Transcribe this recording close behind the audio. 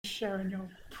sharing your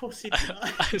pussy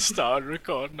tonight. I started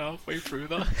recording halfway through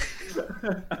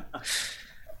that.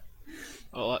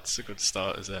 Well, that's a good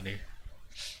start as any.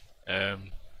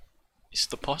 It's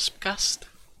the podcast.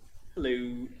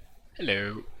 Hello.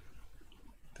 Hello.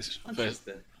 This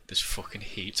Manchester. this fucking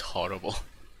heat's horrible.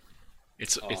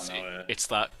 It's Oh, no, yeah. it's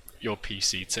that your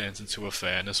PC turns into a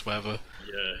furnace weather.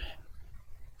 Yeah.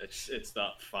 It's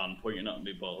that fan pointing at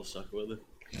me ballsack with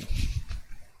it.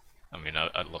 I mean,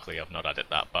 luckily I've not had it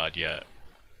that bad yet.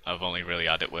 I've only really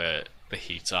had it where the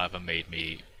heat's either made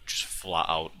me just flat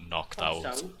out knocked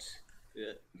out,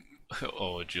 Yeah.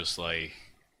 or just like,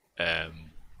 I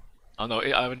don't know,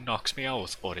 it either knocks me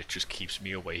out or it just keeps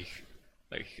me awake.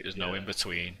 Like, there's no Yeah. in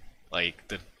between. Like,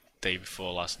 the day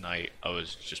before last night, I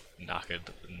was just knackered,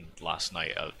 and last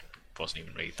night I wasn't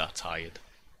even really that tired,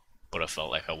 but I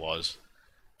felt like I was.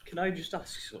 Can I just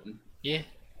ask you something? Yeah.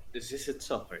 Is this a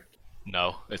topic?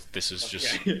 No, this is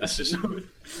just, Okay. this is,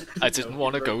 I didn't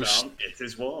want to go, It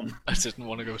is warm. I didn't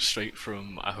want to go straight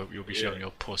from, I hope you'll be showing Yeah.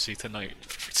 your pussy tonight,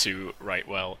 to, right,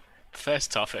 well,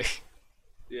 first topic.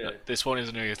 Yeah. This one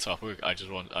isn't really a topic, I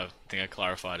think I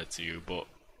clarified it to you, but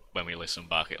when we listen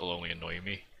back it'll only annoy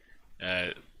me.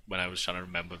 When I was trying to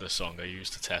remember the song I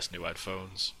used to test new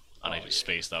headphones, and I just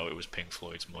spaced out, it was Pink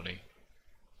Floyd's Money.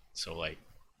 So, like,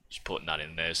 just putting that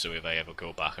in there so if I ever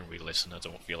go back and re-listen I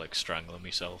don't feel like strangling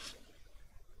myself.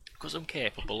 Because I'm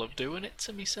capable of doing it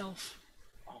to myself.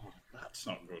 Oh, that's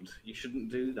not good. You shouldn't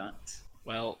do that.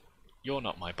 Well, you're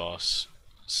not my boss,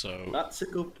 so... That's a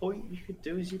good point. You could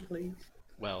do as you please.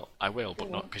 Well, I will, but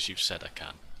Go not on. because you've said I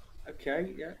can.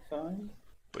 Okay, yeah, fine.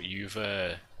 But you've,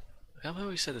 I don't know if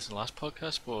we said this in the last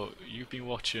podcast, but you've been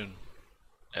watching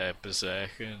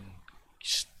Berserk and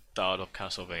started up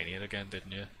Castlevania again,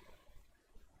 didn't you?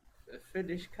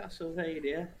 Finish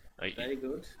Castlevania. Right. Very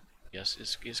good. Yes,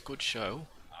 it's a good show.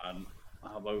 And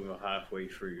I'm over halfway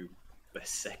through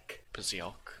Berserk.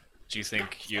 Berserk. Do you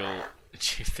think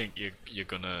you're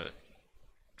gonna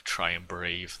try and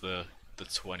brave the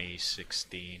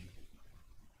 2016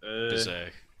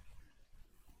 Berserk?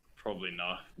 Probably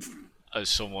not. As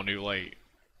someone who like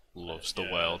loves the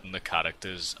Yeah. world and the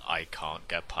characters, I can't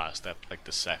get past that. Like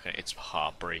the second, it's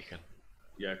heartbreaking.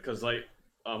 Yeah, because like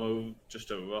I'm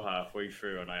just over halfway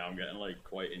through, and I am getting like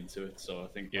quite into it. So I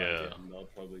think by Yeah. the end I'll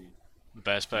probably The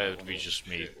best part would one be of just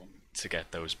those me shit ones. to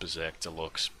get those Berserk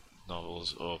Deluxe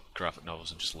novels or graphic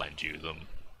novels and just lend you them.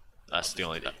 That's the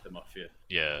only. take them off you.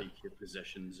 Yeah. Take your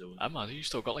possessions. Or... I'm mad, you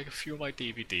still got like a few of my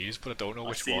DVDs, but I don't know I've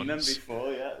which seen ones. them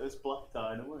before. Yeah, there's Black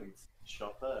Dynamite,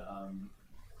 Shopper,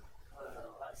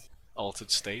 Altered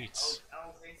States.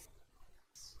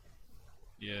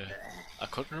 Yeah. I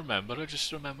couldn't remember, I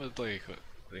just remembered like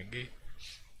thingy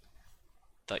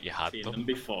that you had seen them. them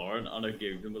before, and I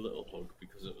gave them a little hug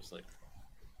because it was like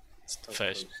It's the how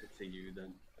first. closer to you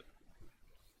then.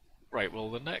 Right, well,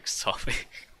 the next topic.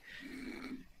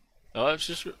 No, I was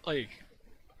just like,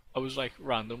 I was like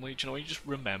randomly, do you know, when you just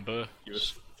remember. You were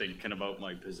thinking about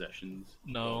my possessions.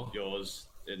 No. Yours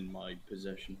in my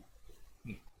possession.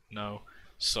 No.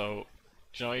 So,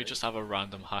 do you know, you just have a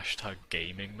random hashtag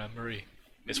gaming memory.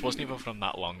 This wasn't even from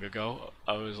that long ago.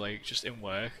 I was like just in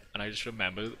work, and I just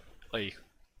remembered like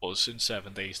us in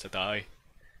 7 Days to Die.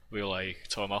 We were like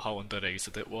talking about how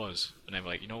underrated it was, and I'm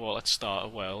like, you know what? Let's start a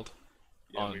world.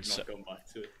 Yeah, On we've not gone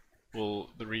back to it. Well,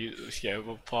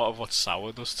 well, part of what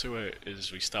soured us to it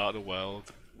is we started a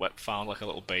world, found like a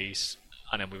little base,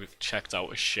 and then we checked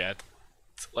out a shed,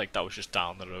 like that was just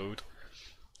down the road,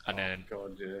 and then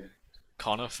God, yeah.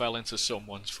 Connor fell into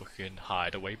someone's fucking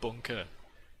hideaway bunker,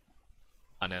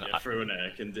 and then Yeah, through an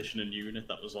air conditioning unit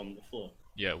that was on the floor.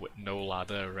 yeah, with no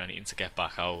ladder or anything to get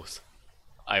back out.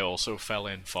 I also fell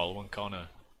in following Connor,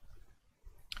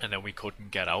 and then we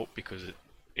couldn't get out because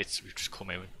we've just come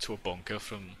into a bunker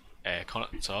from aircon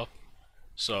at the top,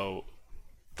 so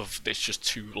it's just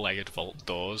two layered vault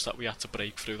doors that we had to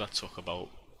break through. That took about,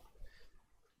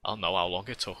 I don't know how long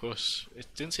it took us. It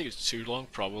didn't take us too long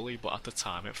probably, but at the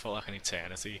time it felt like an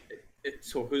eternity. It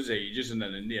took us ages, and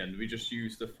then in the end we just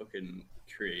used the fucking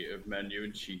creative menu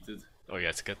and cheated. Oh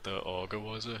yeah, to get the auger,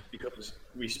 was it? Because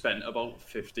we spent about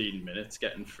 15 minutes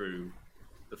getting through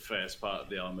the first part of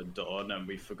the armored door, and then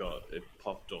we forgot it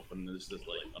popped up, and there's just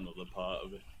like another part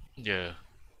of it. Yeah.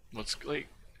 What's like,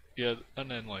 yeah,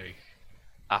 and then like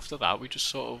after that we just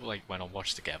sort of like went and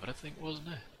watched together, I think, wasn't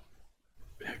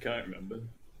it? I can't remember.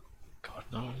 God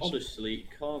knows. Honestly,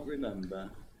 can't remember.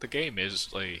 The game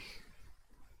is like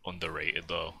underrated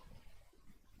though.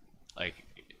 Like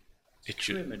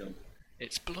Criminal.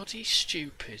 it's bloody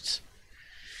stupid.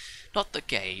 Not the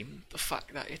game, the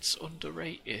fact that it's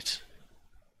underrated.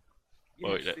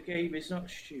 Yes, the game is not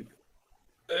stupid.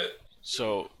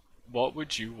 So What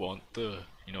would you want the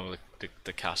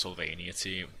Castlevania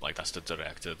team, like that's the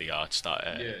director, the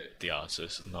Yeah, the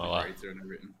artist and the all that. writer and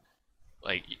everything.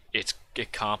 Like it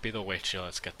can't be The Witcher.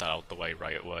 Let's get that out the way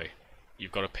right away.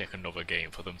 You've got to pick another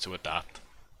game for them to adapt.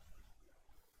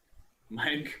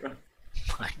 Minecraft.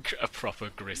 Like a proper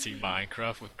gritty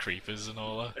Minecraft with creepers and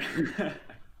all that.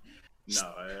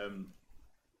 No,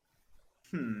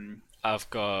 I've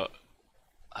got.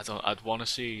 I don't. I'd want to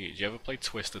see. Did you ever play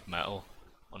Twisted Metal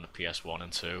on the PS1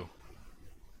 and 2?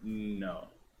 no.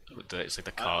 It's like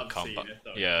the car I've seen combat. it,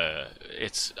 though. Yeah,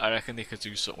 it's. I reckon they could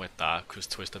do something with that because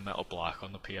Twisted Metal Black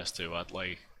on the PS2 had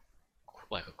like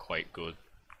a quite good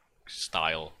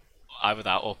style. Either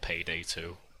that or Payday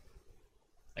 2.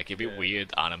 Like it'd be Yeah.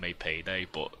 weird anime Payday,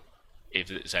 but if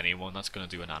there's anyone that's gonna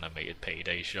do an animated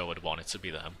Payday show, I'd want it to be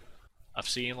them. I've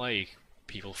seen like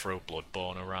people throw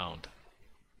Bloodborne around.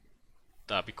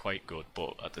 That'd be quite good,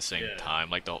 but at the same Yeah. time,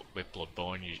 like with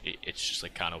Bloodborne, it's just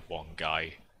like kind of one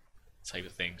guy type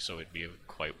of thing, so it'd be a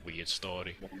quite weird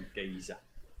story. One geezer.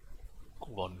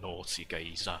 One naughty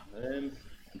geezer. I'm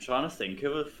trying to think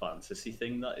of a fantasy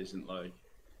thing that isn't like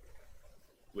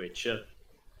Witcher,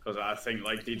 because I think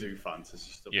like they do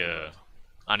fantasy stuff. Yeah,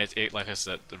 and it like I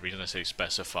said, the reason I say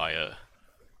specify a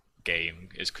game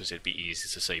is because it'd be easy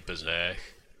to say Berserk,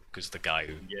 because the guy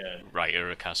who Yeah, writer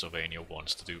of Castlevania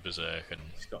wants to do Berserk, and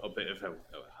he's got a bit of a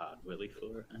hard willy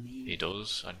for it. he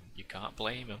does, and you can't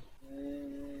blame him.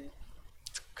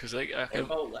 Because like, What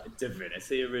about like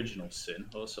Divinity Original Sin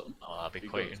or something? that'd be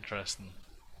quite interesting.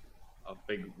 A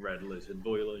big red lizard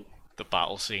boy, like. The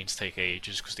battle scenes take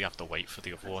ages because they have to wait for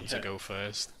the other one to Yeah. go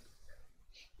first.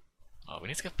 Oh, we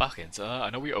need to get back into that. I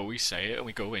know we always say it and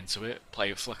we go into it,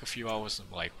 play it for like a few hours, and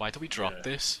we're like, why do we drop Yeah.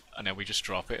 this? And then we just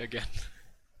drop it again.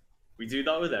 We do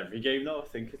that with every game though. I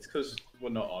think it's because we're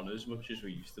not on as much as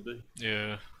we used to be.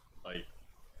 Yeah. Like,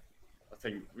 I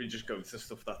think we just go to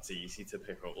stuff that's easy to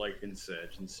pick up, like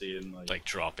Insurgency and Like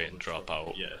drop in, other drop stuff.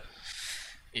 out. Yeah.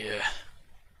 Yeah.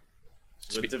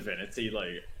 With Divinity,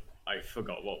 like, I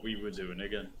forgot what we were doing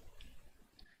again.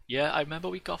 Yeah, I remember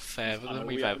we got further I know than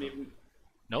we we've haven't ever. even-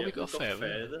 No, yeah, we got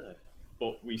further.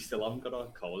 but we still haven't got our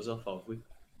colours off, have we?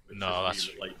 Which No, is that's-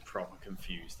 we were, like proper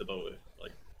confused about it.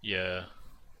 Like, Yeah.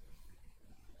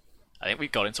 I think we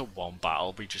got into one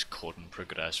battle we just couldn't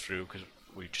progress through because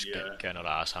we just Yeah. getting our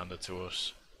ass handed to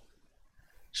us.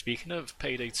 Speaking of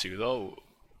Payday 2 though,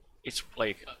 it's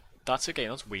like, that's a game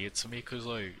that's weird to me because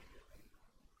like,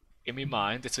 in my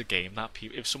mind it's a game that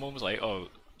people, if someone was like, oh,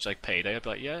 it's like Payday, I'd be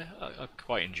like, yeah, I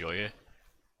quite enjoy it.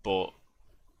 But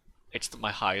it's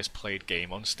my highest played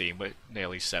game on Steam with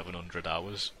nearly 700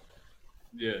 hours.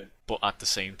 yeah, But at the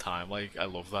same time, like, I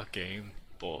love that game,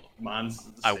 but man's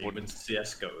the I same wouldn't- with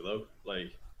CS:GO though.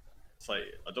 Like, it's like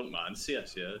I don't mind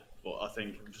CS, yeah, but I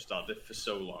think I've just had it for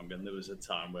so long, and there was a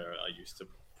time where I used to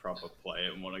proper play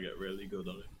it and want to get really good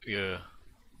at it. yeah.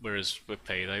 Whereas with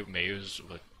Payday, me, it was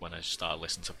when I started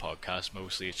listening to podcasts,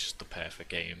 mostly it's just the perfect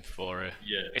game for it.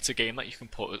 Yeah. It's a game that you can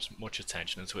put as much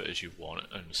attention into it as you want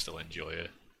and still enjoy it.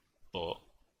 But,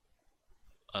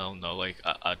 I don't know, like,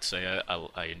 I'd say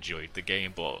I enjoyed the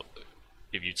game, but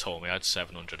if you told me I had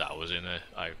 700 hours in it,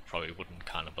 I probably wouldn't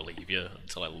kind of believe you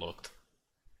until I looked.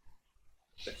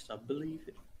 Best I believe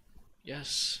it.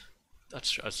 Yes,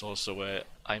 that's also where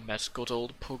I met good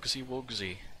old Pugsy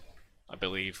Wugsy. I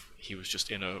believe he was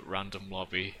just in a random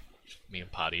lobby. Me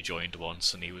and Paddy joined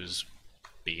once, and he was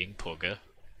being Pugger.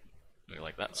 We were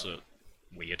like, that's a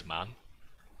weird man.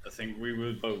 I think we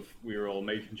were all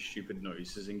making stupid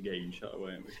noises in game chat,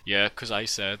 weren't we? Yeah, 'cause I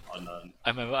said, And then I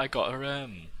remember I got her,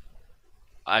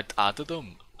 I'd added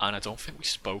him, and I don't think we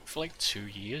spoke for like 2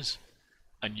 years.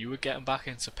 And you were getting back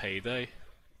into Payday,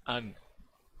 and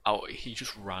he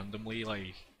just randomly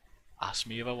like asked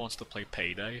me if I wanted to play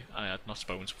Payday. I had not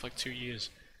spoken to him for like 2 years.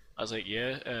 I was like,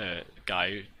 yeah,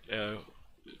 guy,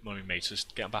 one of my mates is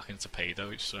getting back into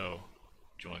Payday, so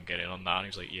do you want to get in on that? And he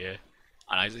was like, yeah.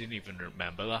 And I didn't even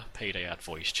remember that Payday had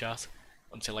voice chat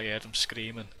until I heard him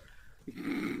screaming.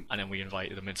 And then we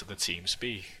invited him into the team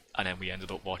speak, and then we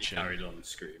ended up watching. carried on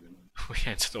screaming. We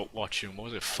ended up watching, what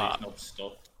was it, He's Fat? not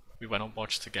stopped. We went and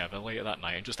watched together later that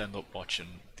night and just ended up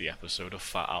watching the episode of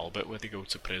Fat Albert where they go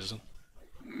to prison.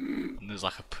 And there's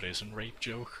like a prison rape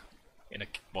joke in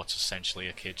what's essentially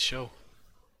a kids show.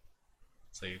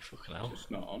 It's like, fucking hell. It's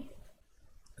not on.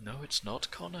 No, it's not,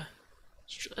 Connor.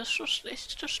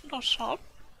 It's just not on.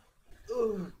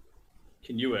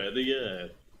 Can you hear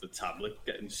the tablet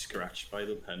getting scratched by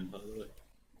the pen, by the way?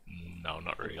 No,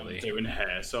 not I'm really. Do doing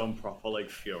hair, so I'm proper like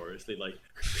furiously like.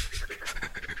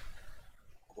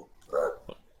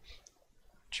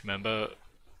 you remember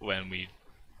when we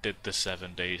did the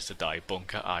 7 Days to Die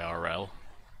bunker IRL?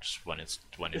 just when it's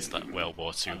that World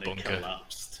War Two and it bunker.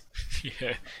 collapsed.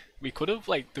 Yeah, we could have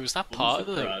like there was that Wouldn't part of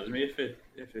the. surprise me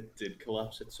if it did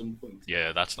collapse at some point.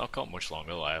 Yeah, that's not got much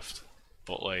longer left.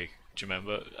 But like, do you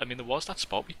remember? I mean, there was that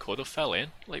spot we could have fell in.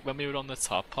 Like when we were on the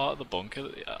top part of the bunker,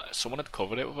 someone had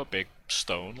covered it with a big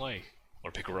stone, like or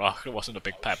a big rock. It wasn't a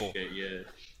big pebble. Shit, yeah.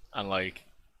 And like,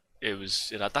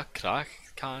 it had that crack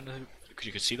kind of because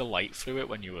you could see the light through it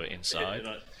when you were inside.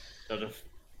 It had a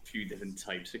few different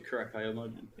types of crack, I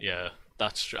imagine. Yeah,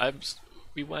 that's true.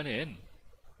 We went in.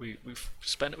 We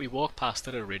walked past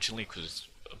it originally because it's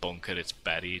a bunker. It's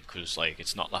buried because like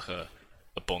it's not like a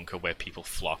bunker where people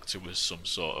flock to as some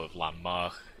sort of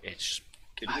landmark. It's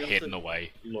hidden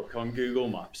away. Look on Google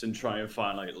Maps and try and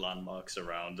find like landmarks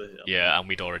around it. Yeah, and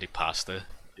we'd already passed it.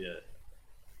 Yeah.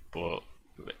 But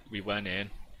we went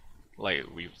in. Like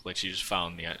we literally just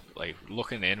found the like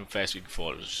looking in. First we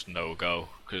thought it was no go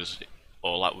because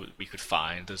all that we could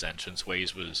find as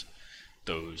entranceways was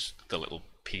the little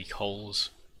peek holes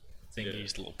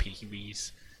thingies, the little peeky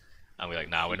wees, and we're like,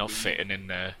 nah, we're not fitting in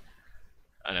there.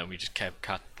 And then we just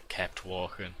kept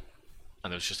walking,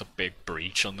 and there was just a big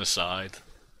breach on the side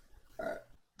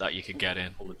that you could get in.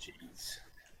 Apologies.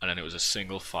 And then it was a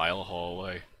single file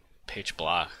hallway, pitch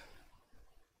black.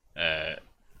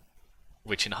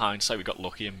 Which in hindsight we got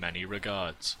lucky in many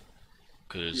regards,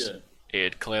 because it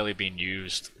had clearly been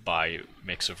used by a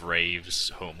mix of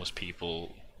raves, homeless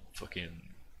people, fucking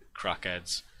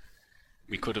crackheads.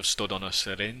 We could have stood on a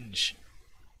syringe.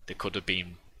 There could have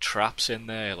been traps in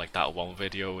there, like that one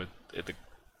video with the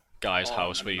guy's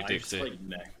house where you digged it. Like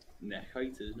neck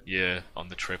height, isn't it? Yeah, on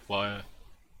the tripwire.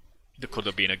 There could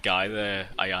have been a guy there.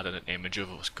 I had an image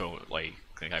of us going, like,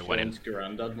 I think I went in.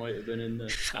 Granddad might have been in there.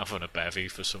 Having a bevy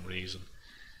for some reason.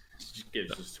 Just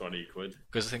gives us 20 quid.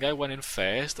 Because I think I went in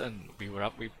first, and we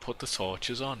put the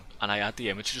torches on, and I had the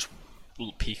image just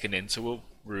peeking into a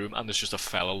room, and there's just a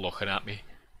fella looking at me.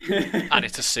 And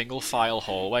it's a single file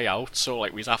hallway out, so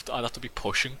like I'd have to be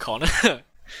pushing Connor.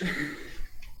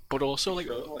 But also like,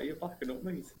 so, what are you backing up,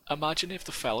 mate? Imagine if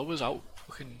the fella was out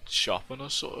fucking shopping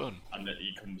or something, and then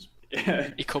he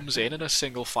comes in a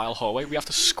single file hallway. We have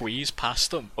to squeeze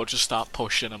past him or just start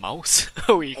pushing him out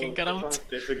so he can get out.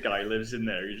 If a guy lives in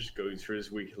there, he just goes for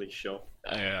his weekly shop.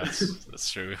 Yeah,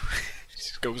 that's true. He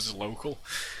just goes as local.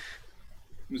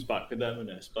 Comes back with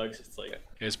M&S bags. It's like,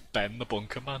 here's Ben the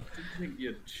bunker man. I don't think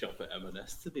you'd shop at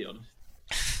M&S, to be honest.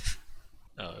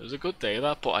 No, it was a good day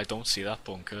that, but I don't see that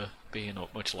bunker being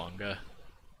up much longer.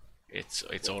 It's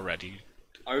already.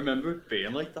 I remember it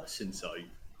being like that since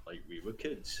we were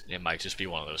kids. It might just be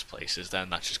one of those places then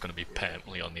that's just going to be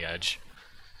permanently on the edge.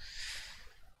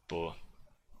 But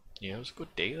yeah, it was a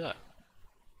good day that.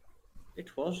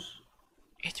 It was.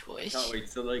 It was. Can't wait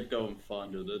to like go and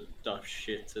find other daft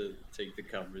shit to take the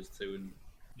cameras to and.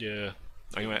 Yeah,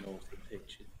 we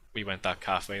went that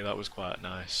cafe. That was quite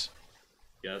nice.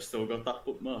 Yeah, I've still got that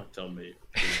bookmarked on me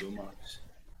Google Maps.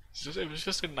 It was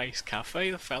just a nice cafe.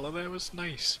 The fella there was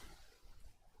nice.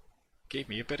 Gave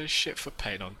me a bit of shit for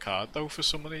paying on card though for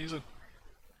some reason.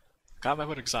 Can't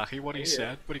remember exactly what he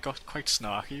said, but he got quite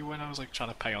snarky when I was like trying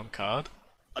to pay on card.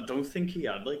 I don't think he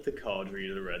had like the card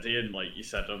reader ready, and like you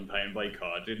said, I'm paying by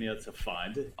card, and he had to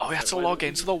find it. Oh, he had to log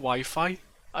into the Wi-Fi.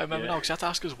 I remember now because he had to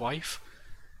ask his wife.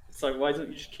 It's like, why don't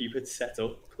you just keep it set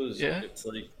up? Because it's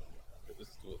like it was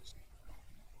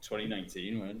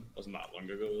 2019, man. It wasn't that long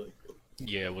ago. Like,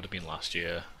 yeah, it would have been last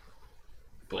year.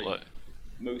 But like,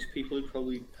 most people would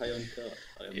probably pay on card.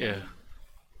 Yeah.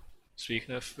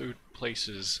 Speaking of food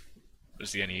places,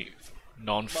 is there any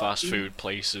non-fast food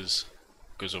places?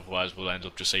 Because otherwise we'll end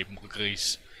up just saying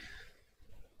Greece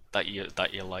that you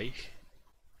like.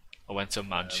 I went to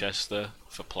Manchester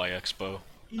for Play Expo,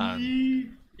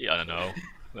 and yeah, I know.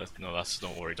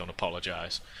 Don't worry, don't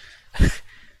apologise.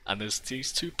 And there's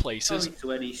these two places. Sorry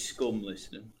to any scum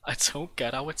listening. I don't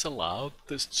get how it's allowed.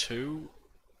 There's two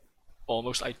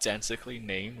almost identically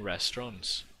named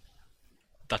restaurants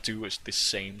that do the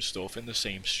same stuff in the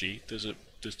same street. There's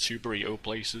two burrito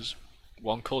places.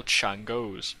 One called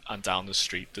Chango's, and down the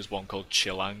street there's one called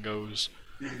Chilango's.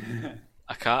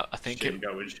 I think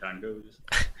Shingo and Chango's.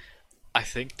 I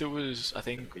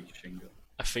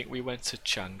think we went to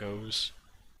Chango's.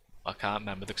 I can't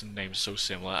remember, the name's so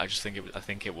similar. I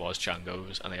think it was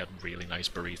Chango's, and they had really nice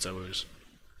burritos.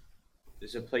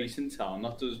 There's a place in town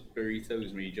that does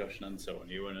burritos. Me, Josh, and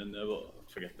Antonio went in there, but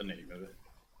I forget the name of it.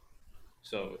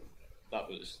 So that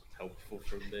was helpful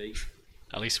for me.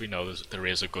 At least we know there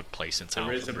is a good place in town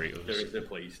for burritos. There is a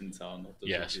place in town that does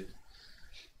yes. it.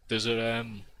 There's a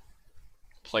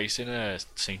place in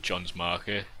St. John's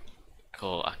Market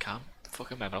called, I can't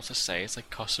fucking remember how to say it. It's like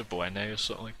Cosa Buena or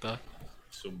something like that.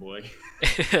 Subway.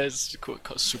 It's called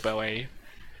Subway.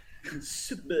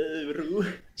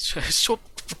 Subaru.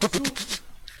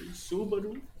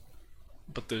 Subaru.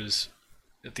 But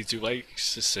they do like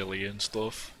Sicilian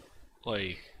stuff.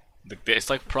 Like, it's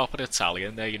like proper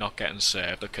Italian there. You're not getting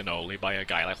served a cannoli by a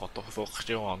guy like, what the fuck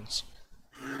do you want?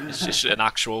 It's just an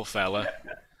actual fella.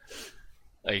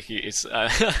 Like, it's,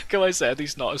 like I said,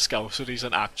 he's not a scouser, he's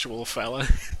an actual fella.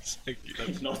 Like,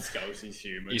 He's not Scouse, he's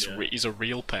human. he's a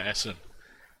real person.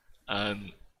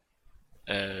 And,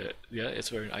 yeah, it's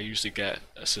very, I usually get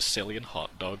a Sicilian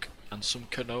hot dog and some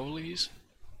cannolis.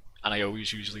 And I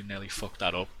always usually nearly fuck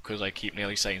that up, because I keep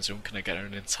nearly saying to him, can I get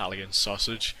an Italian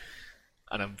sausage?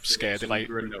 And I'm scared if I...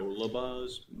 granola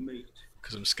bars, mate.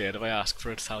 Because I'm scared if I ask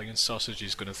for Italian sausage,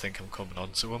 he's going to think I'm coming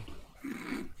on to him.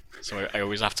 So I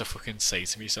always have to fucking say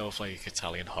to myself, like,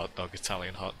 Italian hot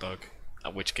dog,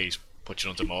 at which case puts you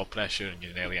under more pressure and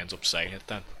you nearly end up saying it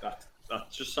then.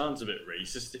 That just sounds a bit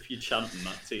racist if you're chanting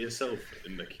that to yourself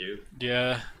in the queue.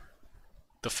 Yeah.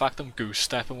 The fact I'm goose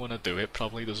stepping when I do it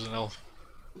probably doesn't help.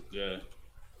 Yeah.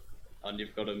 And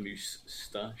you've got a moose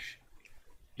stash.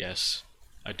 Yes,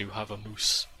 I do have a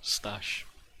moose stash.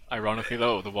 Ironically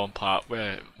though, the one part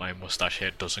where my moustache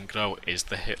hair doesn't grow is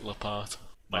the Hitler part.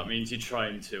 That means you're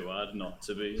trying too hard not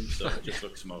to be, and so it just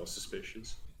looks more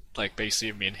suspicious. Like, basically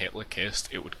if me and Hitler kissed,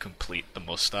 it would complete the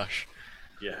moustache.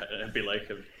 Yeah, it'd be like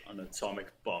an atomic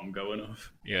bomb going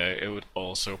off. Yeah, it would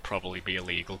also probably be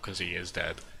illegal because he is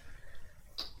dead.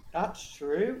 That's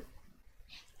true.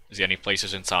 Is there any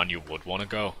places in town you would want to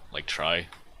go? Like, try?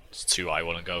 It's two I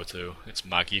want to go to. It's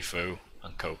Maggie Fu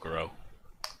and Kokoro.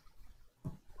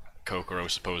 Kokoro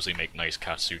supposedly make nice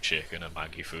katsu chicken, and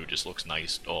Maggie Fu just looks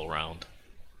nice all round.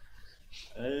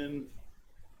 Not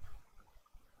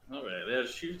really. I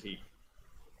just usually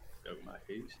go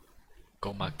Mackey's.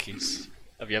 Go Mackey's.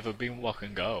 Have you ever been Walk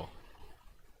and Go?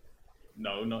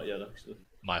 No, not yet actually.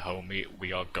 My homie,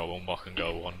 we are going Walk and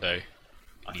Go one day.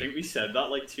 I think we said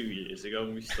that like 2 years ago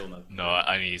and we still never. No,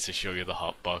 I need to show you the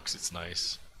hot box, it's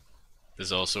nice.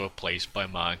 There's also a place by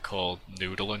mine called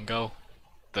Noodle and Go.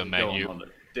 The menu... Going on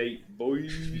a date, boy.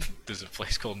 There's a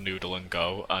place called Noodle and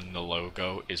Go, and the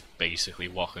logo is basically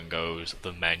Walk and Go's.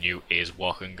 The menu is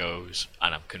Walk and Go's,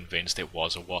 and I'm convinced it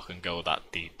was a Walk and Go that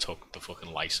they took the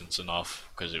fucking licensing off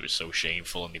because it was so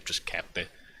shameful, and they've just kept it.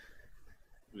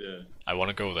 Yeah. I want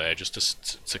to go there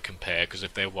just to compare, because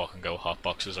if their Walk and Go hot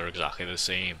boxes are exactly the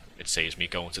same, it saves me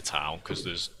going to town, because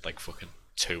there's like fucking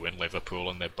 2 in Liverpool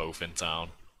and they're both in town.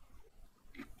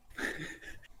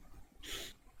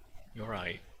 You're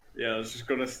right. Yeah, I was just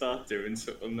gonna start doing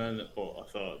something then, but I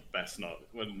thought best not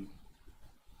when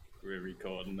we're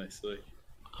recording this. Like,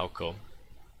 How come?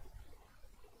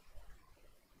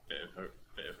 bit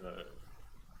of a.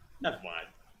 Never mind.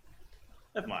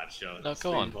 Never mind, Sean. No, Let's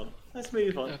go move on. Let's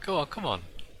move on. Yeah, go on, come on.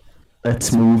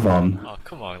 Let's move on. Oh,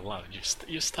 come on, lad.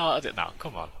 You started it now,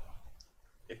 come on.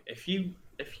 If you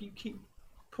keep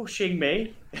pushing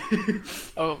me,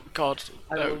 Oh, God.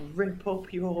 I No. will rip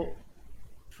up your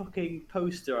fucking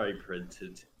poster I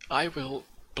printed. I will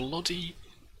bloody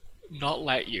not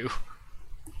let you.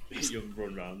 You'll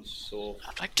run around so.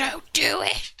 I'm like, don't do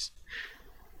it!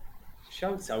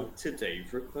 Shout out to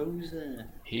Dave Reposer.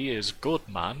 He is good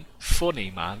man,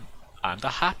 funny man, and a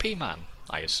happy man,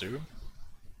 I assume.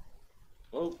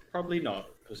 Well, probably not,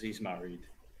 because he's married.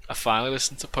 I finally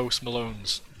listened to Post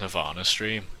Malone's Nirvana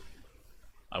stream.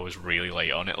 I was really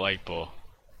late on it, like, but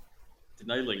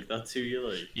Didn't I link that to you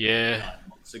like yeah. 9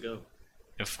 months ago?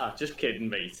 If, Just kidding,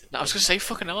 mate. I was gonna say,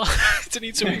 fucking hell, didn't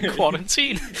need to be in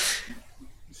quarantine.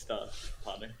 Start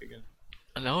panic again.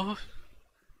 I know,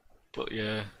 but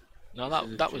yeah, no, This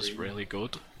is a that was dream. really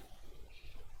good.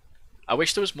 I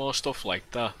wish there was more stuff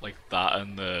like that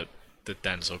and the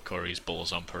Denzel Curry's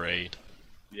Bulls on Parade.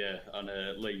 Yeah, and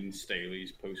Lane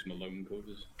Staley's Post Malone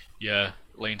covers. Yeah,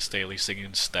 Lane Staley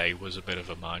singing "Stay" was a bit of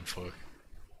a mindfuck.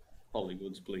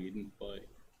 Hollywood's Bleeding by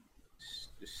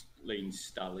Lane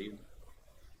Stallion.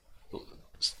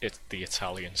 It's the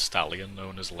Italian stallion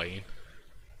known as Lane.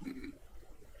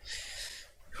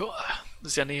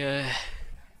 Is there any Too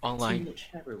online? much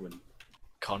heroin.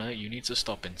 Connor, you need to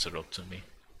stop interrupting me.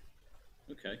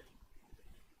 Okay.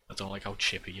 I don't like how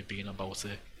chippy you're being about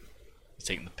it. You're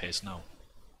taking the piss now.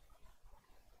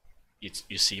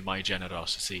 You see my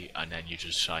generosity and then you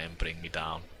just try and bring me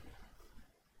down.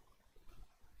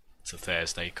 It's a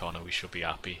Thursday, Connor, we should be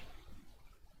happy.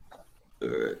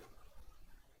 You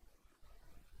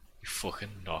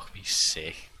fucking knock me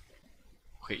sick.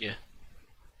 Look at you.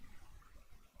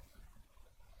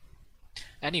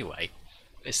 Anyway,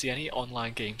 is there any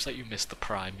online games that you missed the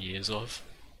prime years of?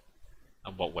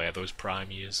 And what were those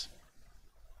prime years?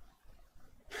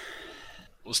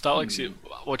 We'll start like.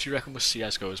 What do you reckon was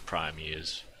CS:GO's prime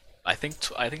years? I think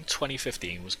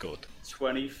 2015 was good.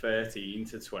 2013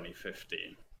 to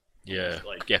 2015. Yeah,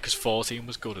 Like, yeah, because 14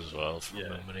 was good as well from Yeah.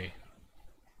 memory.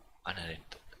 And then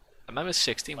I remember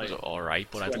 16 was Like, alright,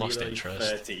 but I'd lost interest.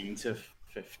 13 to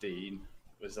 15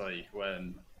 was like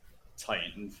when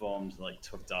Titan formed, like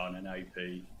took down an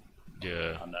IP,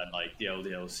 Yeah, and then like the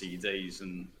LDLC days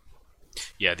and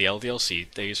yeah, the LDLC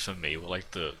days for me were like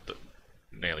the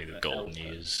nearly the golden L-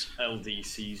 years,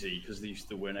 LDCZ because they used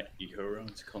to win eco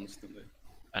rounds constantly.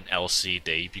 and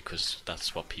LCD because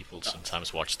that's what people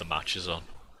sometimes watch the matches on.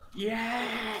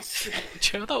 Yes. Do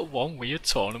you know that one weird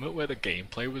tournament where the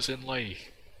gameplay was in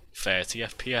like 30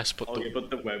 FPS, but Oh yeah, but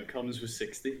the webcams was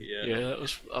 60. Yeah. yeah,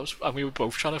 and we were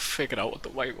both trying to figure out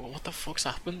what the fuck's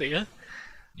happened here.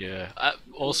 Yeah.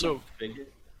 Also, Big.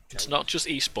 it's not just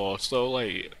esports though.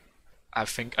 Like, I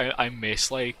think I miss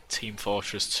like Team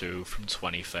Fortress 2 from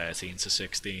 2013 to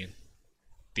 16.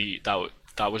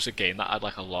 That was a game that had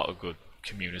like a lot of good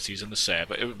communities in the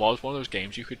server. It was one of those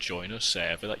games you could join a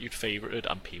server that you'd favorited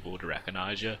and people would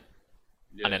recognize you.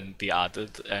 Yeah. And then they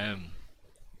added the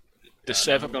I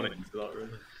server. never got into that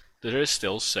really. There is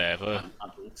still server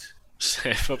Adult.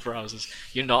 browsers.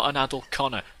 You're not an adult,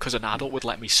 Connor, because an adult would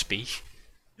let me speak.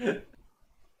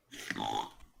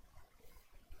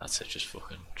 That's it, just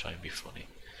fucking try and be funny.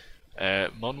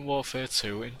 Modern Warfare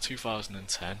 2 in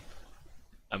 2010.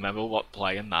 I remember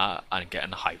playing that and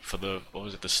getting hyped for the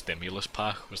Stimulus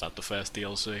Pack. Was that the first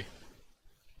DLC?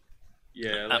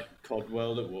 Yeah, like COD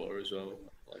World at War as well.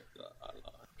 Like that. I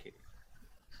like it.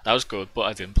 That was good, but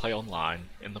I didn't play online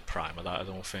in the prime of that, I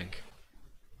don't think.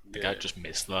 I think I just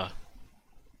missed that.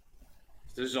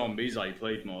 The zombies I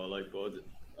played more like, but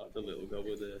I had a little go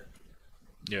with the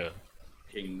Yeah.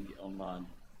 King online.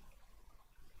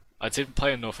 I did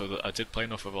play enough of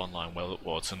Online World at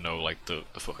War to know like the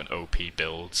fucking OP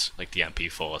builds, like the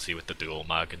MP40 with the dual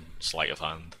mag and sleight of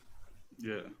hand.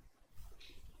 Yeah.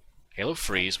 Halo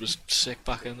Freeze was sick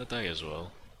back in the day as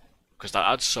well, because that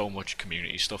had so much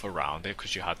community stuff around it.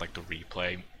 Because you had like the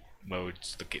replay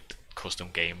modes, the custom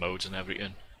game modes, and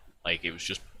everything. Like it was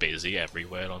just busy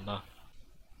everywhere on that.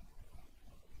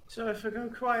 So if I go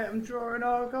quiet, I'm drawing.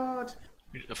 Oh god.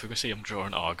 If we can see him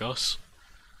drawing Argos,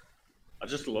 I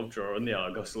just love drawing the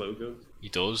Argos logo. he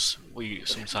does. We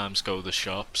sometimes go to the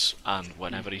shops, and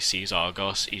whenever he sees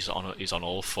Argos, he's on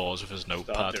all fours with his Start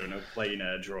notepad. doing a plein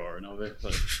air drawing of it.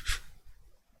 Like,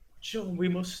 John, we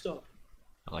must stop.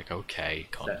 I'm like, okay,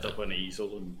 Set Connor. up an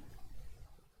easel and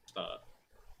start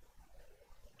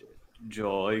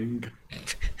drawing.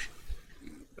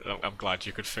 I'm glad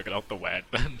you could figure out the word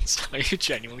then. So you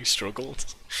genuinely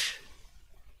struggled.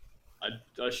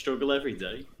 I struggle every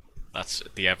day. That's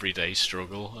the everyday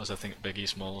struggle, as I think Biggie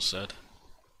Smalls said.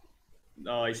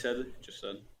 No, I said it just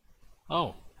then.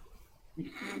 Oh.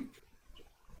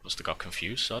 Must have got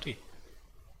confused, sorry.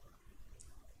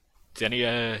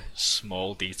 Any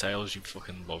small details you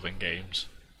fucking love in games?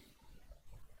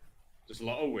 There's a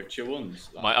lot of Witcher ones.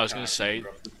 that I was can't gonna say- remember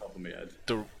off the top of my head.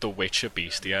 The Witcher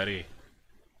bestiary.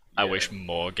 I Yeah. wish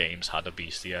more games had a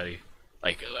bestiary.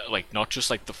 Like not just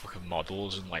like the fucking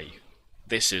models and like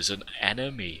this is an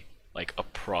enemy, like a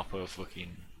proper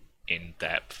fucking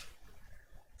in-depth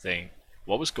thing.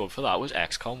 What was good for that was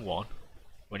XCOM 1.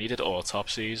 When you did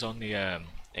autopsies on the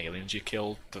aliens you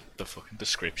killed, the fucking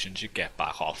descriptions you get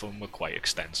back off them were quite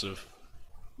extensive.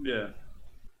 Yeah.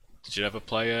 Did you ever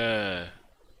play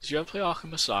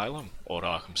Arkham Asylum or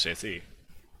Arkham City?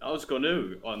 I was going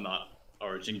to on that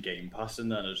Origin Game Pass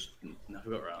and then I just never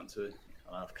got around to it.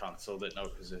 And I've cancelled it now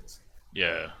because it's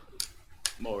Yeah.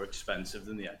 more expensive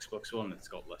than the Xbox One. It's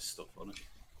got less stuff on it.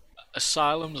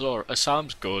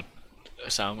 Asylum's good.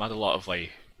 Asylum had a lot of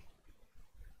like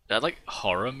they had like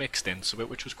horror mixed into it,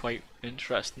 which was quite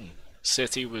interesting.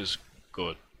 City was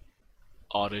good.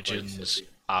 Origins City.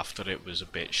 after it was a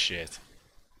bit shit.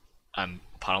 And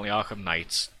apparently Arkham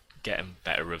Knight's getting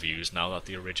better reviews now that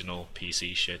the original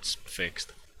PC shit's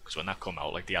fixed. Because when that come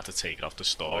out, like they had to take it off the Oh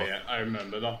store. yeah, I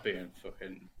remember that being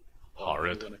fucking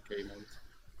Horrid. when it came out.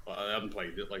 But I haven't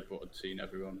played it like what I'd seen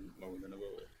everyone moaning about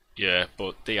it. Yeah,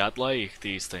 but they had like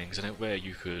these things in it where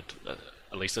you could,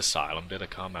 at least Asylum did, I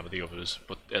can't remember the others,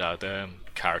 but it had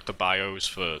character bios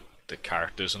for the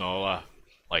characters and all that.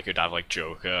 Like it'd have like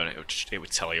Joker, and it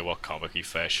would tell you what comic he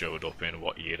first showed up in,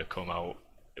 what year to come out.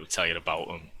 It would tell you about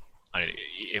him, and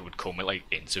it would come with like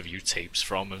interview tapes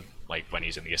from him, like when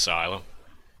he's in the asylum,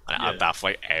 and it had that for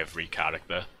like every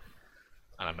character.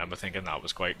 And I remember thinking that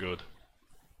was quite good.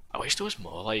 I wish there was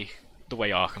more like the way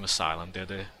Arkham Asylum did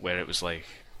it, where it was like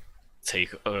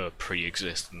take a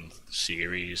pre-existing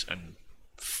series and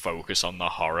focus on the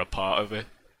horror part of it.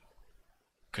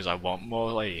 because I want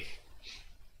more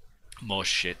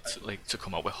shit like to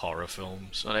come out with horror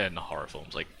films, not horror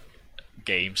films, like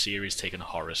game series taking a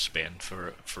horror spin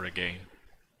for a game.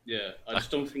 Yeah, I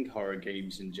just don't think horror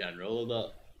games in general are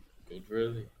that good,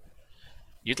 really.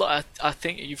 You'd like, I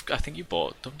think you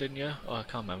bought them, didn't you? Oh, I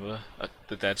can't remember.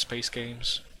 The Dead Space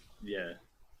games. Yeah.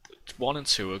 1 and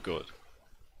 2 are good.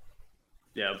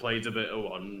 Yeah, I played a bit of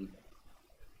one.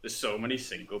 There's so many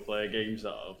single player games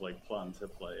that I've like planned to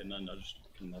play, and then I just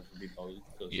can never be bothered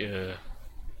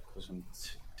because I'm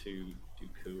too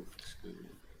cool for school.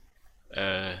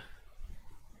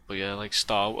 But yeah, like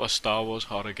a Star Wars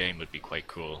horror game would be quite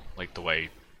cool. Like the way,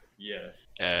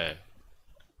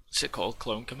 what's it called?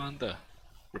 Clone Commander,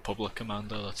 Republic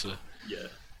Commander.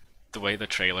 The way the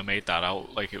trailer made that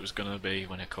out, like it was gonna be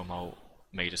when it come out,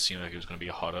 made it seem like it was gonna be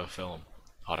a horror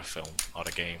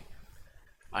game.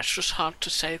 It's just hard to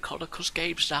say, Connor, because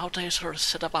games nowadays are a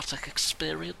cinematic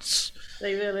experience.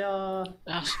 They really are.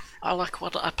 Yes, I like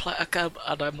when I play a game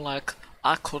and I'm like,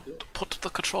 I could put the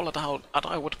controller down and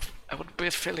I would be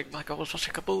feeling like I was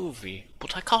watching a movie,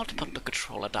 but I can't put the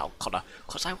controller down, Connor,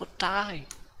 because I would die.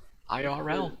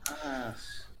 IRL.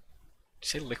 Ass. You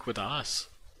say liquid ass?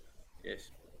 Yes.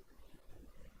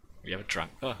 Have you ever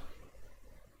drank that?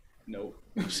 No.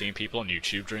 I've seen people on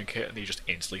YouTube drink it and they just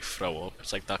instantly throw up.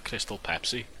 It's like that Crystal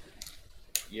Pepsi.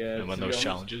 Yeah. And when those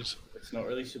challenges. It's not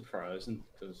really surprising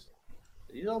because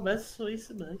you know best sweet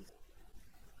mate.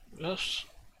 Yes.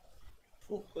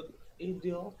 Fucking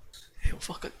idiot. You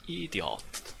fucking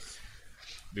idiot.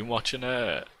 Been watching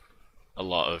a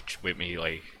lot of with me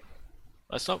like.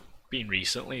 That's not been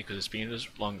recently because it's been as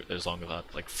long as I've had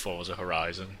like Forza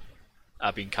Horizon.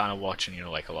 I've been kind of watching, you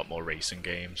know, like a lot more racing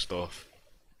game stuff.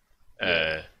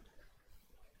 Yeah.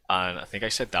 And I think I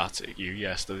said that to you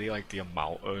yesterday, like the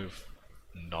amount of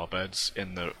knobheads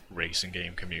in the racing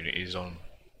game communities on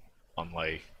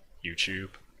like YouTube.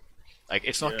 Like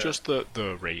it's not just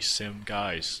the race sim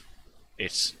guys. You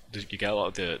get a lot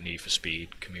of the Need for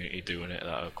Speed community doing it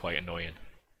that are quite annoying.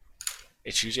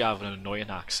 It's usually having an annoying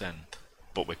accent,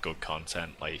 but with good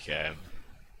content, like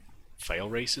Fail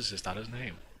Races, is that his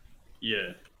name?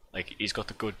 Yeah. Like he's got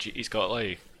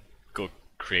like good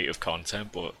creative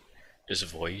content, but his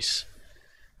voice,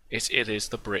 it is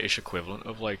the British equivalent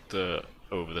of like the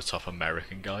over the top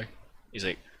American guy. He's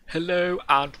like, hello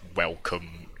and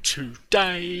welcome.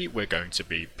 Today we're going to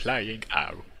be playing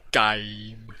our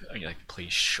game. And you're like,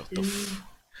 please shut the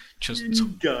just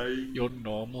your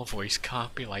normal voice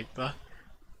can't be like that.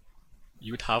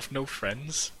 You would have no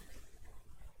friends.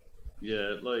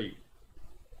 Yeah, like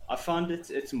I find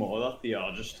it's more that they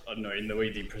are just annoying the way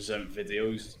they present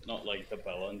videos, not like the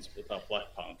Bellends, but that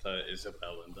Black Panther is a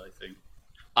Belland, I think.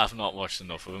 I've not watched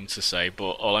enough of them to say,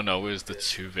 but all I know is the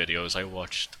two videos I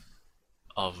watched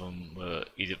of him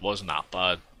it wasn't that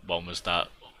bad. One was that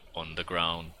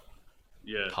Underground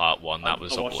part 1 that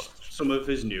was I watched some of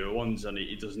his newer ones and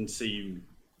he doesn't seem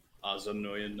as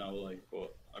annoying now, like,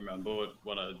 but I remember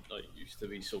when I like used to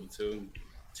be sub to him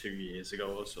 2 years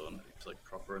ago or so, and it's like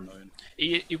proper annoying.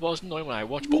 He was annoying when I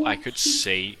watched, but I could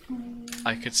see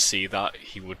that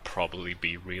he would probably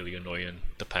be really annoying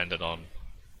depending on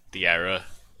the era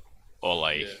or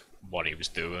like what he was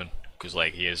doing, because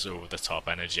like he is over the top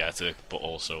energetic, but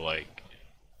also like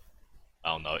I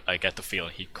don't know. I get the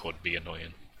feeling he could be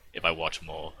annoying if I watch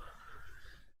more.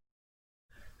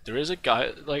 There is a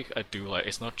guy like I do like.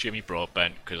 It's not Jimmy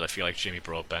Broadbent because I feel like Jimmy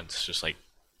Broadbent's just like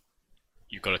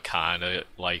you gotta kind of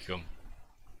like him.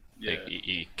 Yeah. Like,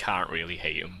 you can't really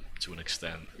hate him to an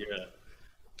extent. Yeah.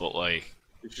 But like.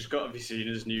 It's just got to be seen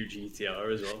his new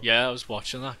GTR as well. Yeah, I was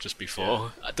watching that just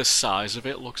before. Yeah. The size of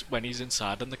it looks when he's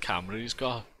inside and the camera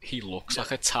he looks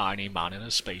like a tiny man in a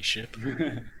spaceship.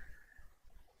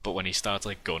 But when he starts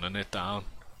like gunning it down,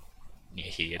 you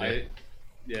hear it.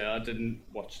 I didn't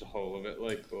watch the whole of it,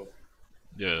 like, but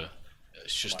yeah,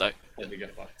 it's just like probably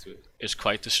get back to it. It's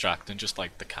quite distracting, just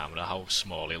like the camera, how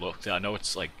small he looked. I know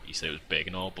it's like he said it was big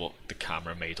and all, but the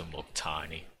camera made him look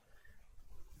tiny.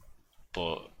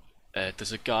 But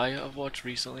there's a guy I've watched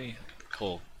recently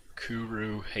called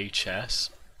Kuru HS.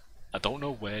 I don't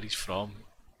know where he's from.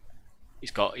 He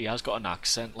has got an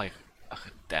accent, like a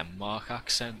Denmark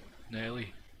accent,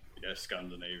 nearly. Yeah,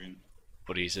 Scandinavian.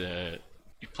 But he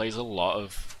plays a lot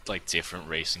of like different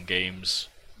racing games.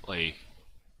 Like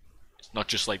it's not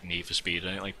just like Need for Speed or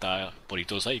anything like that, but he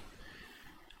does like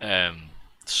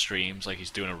streams. Like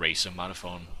he's doing a racing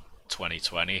marathon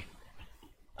 2020,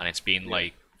 and it's been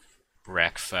like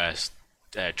Wreckfest,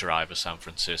 Driver San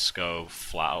Francisco,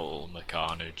 Flat Out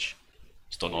Carnage.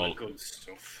 It's done all good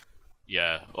stuff.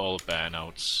 Yeah, all the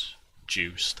burnouts,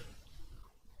 Juiced.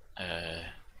 I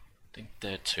think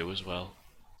they're 2 as well.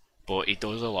 But he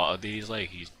does a lot of these,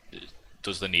 like he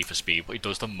does the Need for Speed, but he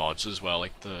does the mods as well,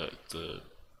 like the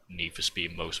Need for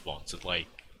Speed Most Wanted, like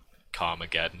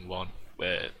Carmageddon one,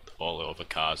 where all the other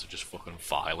cars are just fucking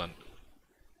violent.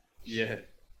 Yeah.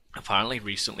 Apparently,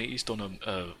 recently he's done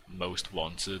a Most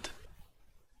Wanted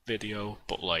video,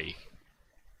 but like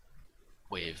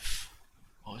with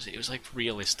what was it? It was like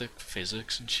realistic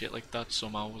physics and shit like that.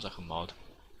 Somehow it was like a mod.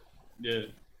 Yeah.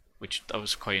 Which I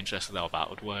was quite interested how that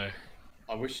would work.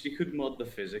 I wish they could mod the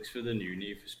physics for the new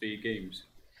Need for Speed games,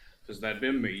 because that'd be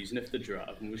amazing if the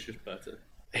driving was just better.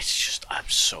 It's just I've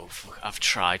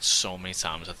tried so many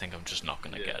times. I think I'm just not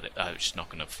gonna get it. I'm just not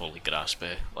gonna fully grasp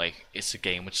it. Like, it's a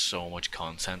game with so much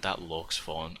content that looks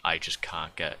fun. I just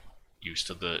can't get used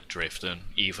to the drifting,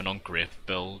 even on grip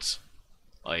builds.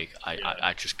 Like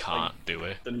I just can't do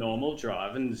it. The normal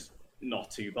driving's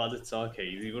not too bad. It's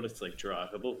arcadey, but it's like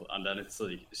drivable. And then it's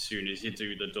like as soon as you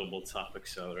do the double tap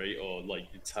accelerate or like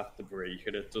you tap the brake,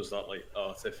 and it does that like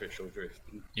artificial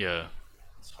drifting. Yeah.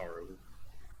 It's horrible.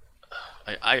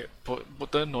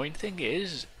 But the annoying thing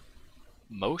is,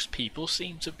 most people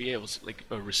seem to be able to like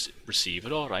receive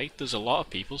it all right. There's a lot of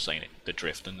people saying the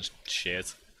drifting is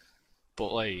shit,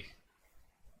 but like,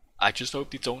 I just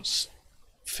hope they don't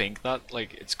think that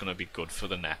like it's gonna be good for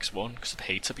the next one, because I'd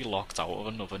hate to be locked out of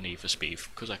another Need for Speed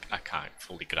because I can't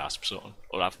fully grasp something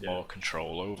or have more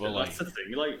control over. Yeah, that's the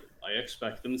thing. Like, I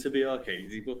expect them to be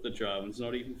arcadey, but the driving's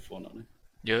not even fun on it.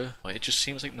 Yeah, like, it just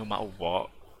seems like no matter what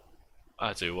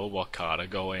I do or what car I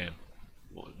go in,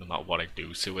 no matter what I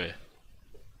do to it,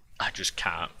 I just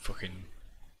can't fucking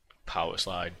power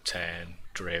slide, turn,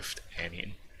 drift,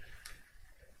 anything.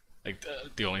 Like,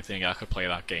 the only thing I could play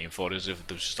that game for is if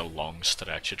there's just a long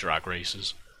stretch of drag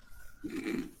races.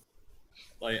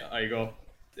 Like, I got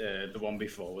the one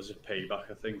before was a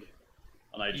Payback, I think,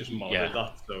 and I just modded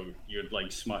that so you'd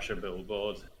like smash a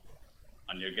billboard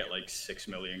and you'd get like 6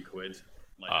 million quid,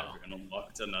 like everything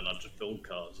unlocked, and then I'd just build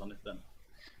cars on it then.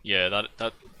 Yeah,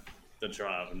 that the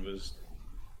driving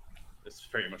it's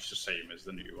pretty much the same as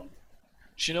the new one.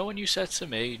 Do you know when you said to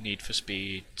me Need for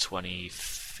Speed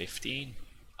 2015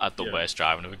 had the worst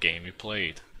driving of a game you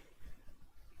played?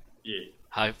 Yeah.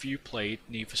 Have you played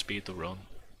Need for Speed The Run?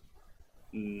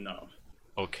 No.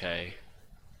 Okay,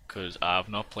 because I've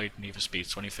not played Need for Speed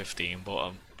 2015,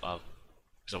 but I'm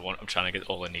trying to get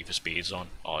all the Need for Speeds on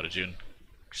Origin,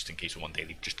 just in case one day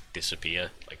they just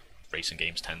disappear, like racing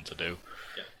games tend to do.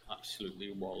 Yeah,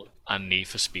 absolutely wallop. And Need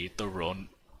for Speed The Run,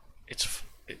 it's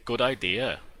a good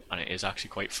idea, and it is actually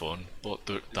quite fun, but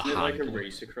the Isn't it like a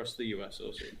race across the US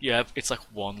or something? Yeah, it's like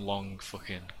one long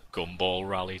fucking gumball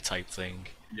rally type thing.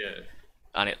 Yeah.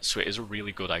 And so it is a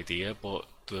really good idea, but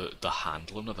the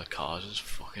handling of the cars is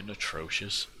fucking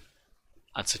atrocious.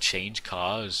 And to change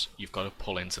cars, you've got to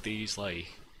pull into these you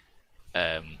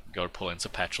got to pull into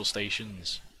petrol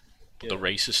stations. But the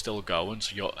race is still going,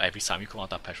 so every time you come out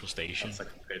that petrol station, that's like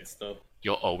a pit stop.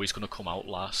 You're always going to come out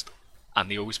last. And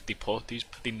they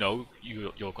know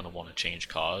you're going to want to change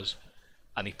cars,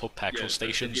 and they put petrol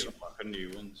stations.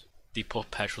 New ones. They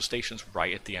put petrol stations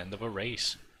right at the end of a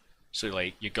race, so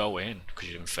like you go in because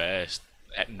you're in first.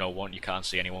 You can't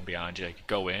see anyone behind you. You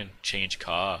go in, change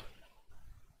car,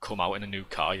 come out in a new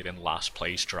car. You're in last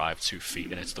place, drive 2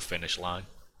 feet, and it's the finish line.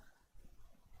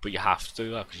 But you have to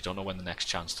do that because you don't know when the next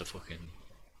chance to fucking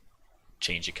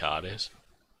change your car is.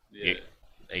 Yeah.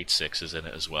 8.6 is in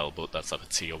it as well, but that's like a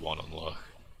tier 1 unlock,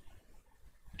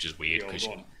 which is weird because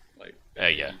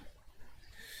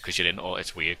because you're in all.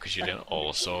 It's weird because you're in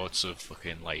all sorts of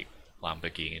fucking like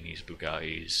Lamborghinis,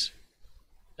 Bugattis,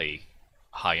 like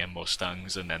high-end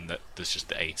Mustangs, and then there's just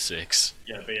the 8.6.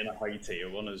 Yeah, being a high tier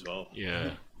 1 as well.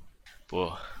 Yeah,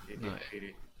 but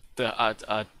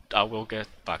I will get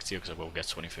back to you because I will get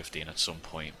 2015 at some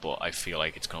point, but I feel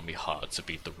like it's gonna be hard to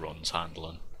beat the Run's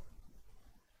handling.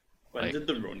 When did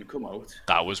The Run come out?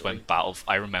 That was when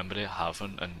I remember it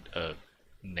having a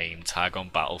name tag on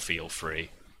Battlefield 3.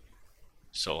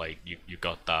 So like you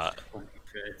got that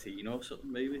 2013 or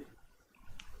something maybe.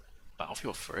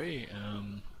 Battlefield 3.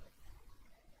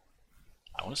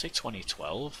 I want to say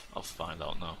 2012. I'll find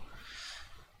out now.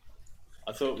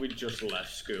 I thought we'd just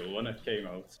left school when it came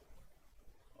out.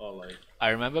 Or like.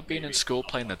 I remember being in school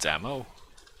playing the demo.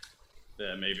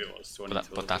 Yeah, maybe it was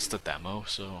 2012. But that's the demo,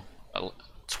 so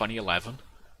 2011.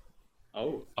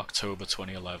 Oh. October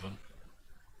 2011.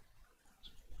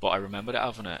 But I remember it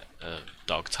having a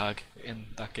dog tag in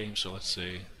that game, so let's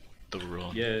see. The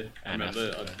Run. Yeah, I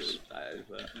remember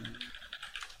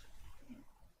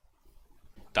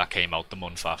that came out the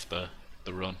month after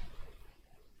The Run.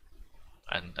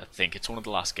 And I think it's one of the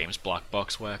last games Black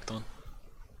Box worked on.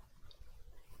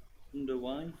 Wonder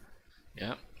why?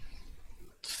 Yeah.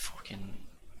 Fucking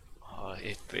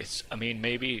fucking. It's. I mean,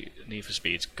 maybe Need for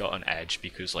Speed's got an edge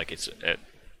because like it's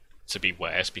to be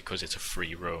worse because it's a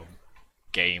free roam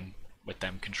game with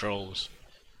them controls.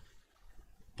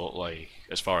 But like,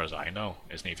 as far as I know,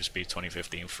 is Need for Speed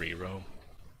 2015 free roam?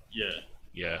 Yeah.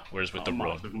 Yeah. Whereas with the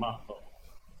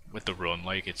run,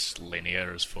 like it's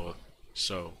linear as fuck.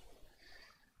 So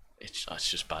it's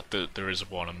just bad. There is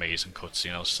one amazing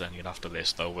cutscene I'll send you after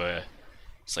this though, where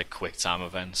it's like quick time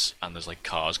events and there's like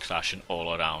cars crashing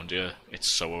all around you. It's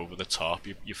so over the top.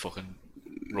 You fucking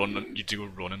run. You do a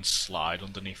run and slide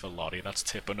underneath a lorry that's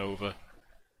tipping over.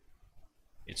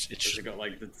 It's just got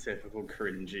like the typical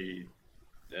cringy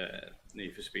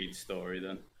Need for Speed story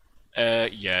then.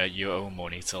 Yeah, you owe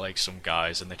money to like some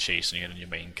guys and they're chasing you and your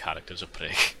main character's a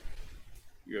prick.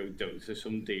 You go to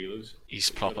some dealers. He's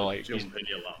proper like jump in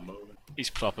your Lambo. He's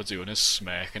proper doing his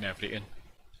smirk and everything.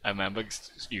 I remember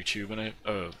YouTubing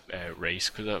a race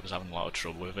because I was having a lot of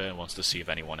trouble with it and wanted to see if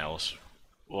anyone else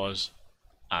was.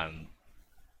 And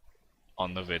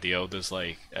on the video, there's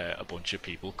like a bunch of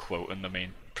people quoting the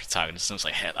main protagonist, and it's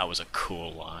like, "Hey, that was a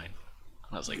cool line."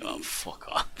 And I was like, "Oh, fuck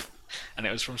off!" And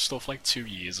it was from stuff like 2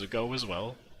 years ago as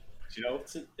well. Do you know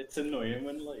it's annoying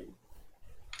when like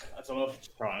I don't know if it's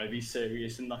trying to be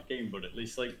serious in that game, but at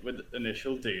least like with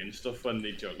Initial D and stuff when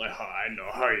they joke like, "Oh, I know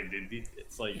how you did it,"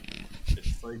 it's like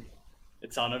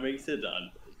it's animated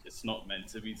and it's not meant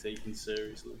to be taken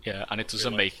seriously. Yeah, and it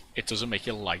doesn't make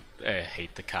you like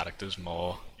hate the characters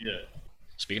more. Yeah.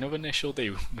 Speaking of Initial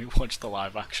D, we watched the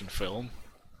live action film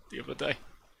the other day.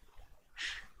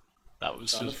 That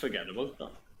was just forget about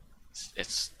that.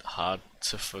 It's hard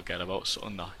to forget about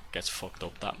something that gets fucked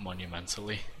up that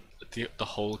monumentally. The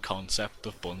whole concept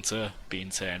of Bunter being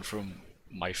turned from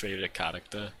my favourite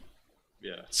character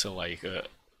to like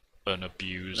an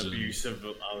abusive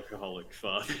alcoholic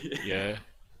father. Yeah,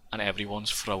 and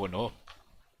everyone's throwing up.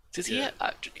 Did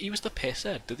he was the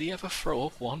pisshead. Did he ever throw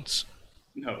up once?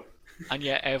 No. And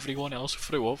yet everyone else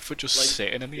threw up for just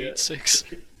sitting in the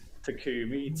 8.6.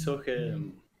 Takumi took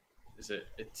is it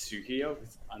Itsuki out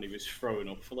and he was throwing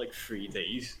up for like 3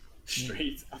 days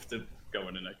straight after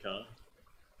going in a car.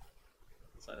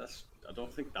 It's like I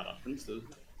don't think that happens, does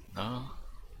it? No.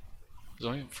 There's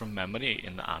only from memory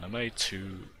in the anime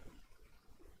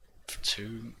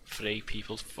 3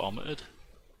 people vomited.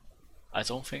 I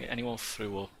don't think anyone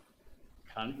threw up.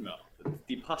 Can you not? Did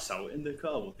they pass out in the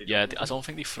car? I don't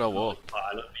think they throw up.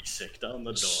 Pilot be sick down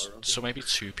the door. So maybe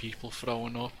 2 people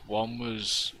throwing up. One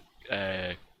was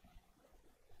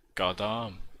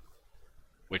Goddamn,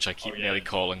 which I keep nearly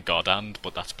calling Godhand,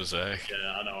 but that's Berserk.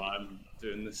 Yeah, I know. I'm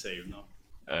doing the same now.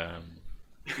 That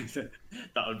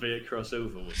would be a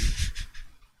crossover, wouldn't it?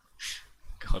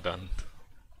 Godhand.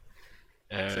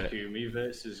 Takumi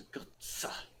versus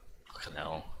Gutsa. Fucking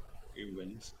hell. Who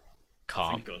wins?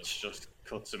 Calm. I think Guts just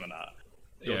cuts him in half.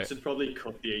 Guts would probably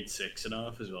cut the 8.6 in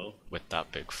half as well. With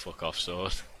that big fuck off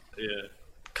sword. Yeah.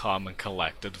 Calm and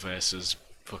collected versus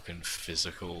fucking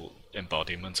physical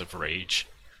embodiment of rage.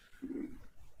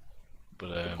 But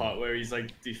the part where he's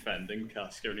like defending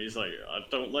Casca and he's like, I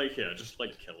don't like it, I just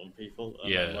like killing people.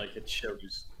 And then, like it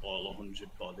shows all 100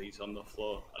 bodies on the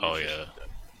floor. And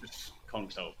just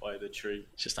conked out by the tree.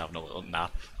 Just having a little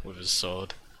nap with his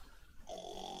sword.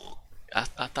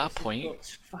 At that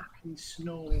point, fucking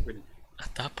snoring.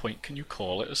 At that point, can you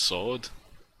call it a sword?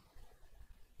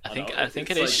 I think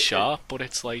it is sharp, but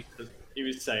it's like he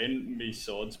was saying me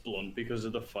sword's blunt because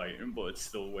of the fighting, but it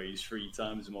still weighs 3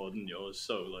 times more than yours.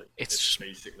 So like, it's just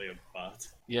basically a bat.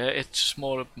 Yeah, it's just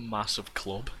more a massive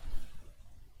club.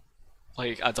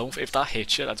 Like if that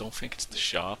hits you, I don't think it's the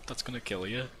sharp that's gonna kill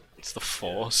you. It's the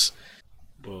force.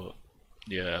 But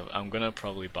yeah, I'm gonna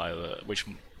probably buy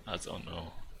I don't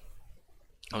know.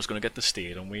 I was gonna get the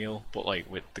steering wheel, but like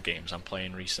with the games I'm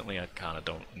playing recently, I kind of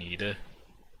don't need it.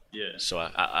 Yeah. So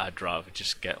I'd rather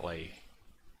just get like,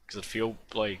 because I'd feel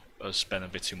like I was spending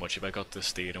a bit too much if I got the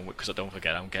steering wheel. Because I don't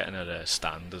forget I'm getting a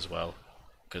stand as well.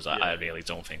 Because I really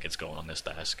don't think it's going on this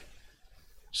desk.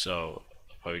 So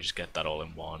I'll probably just get that all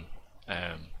in one.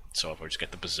 So I'll probably just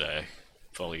get the Berserk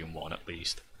Volume 1 at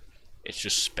least. It's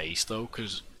just space though,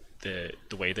 because the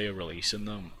way they're releasing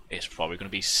them, it's probably going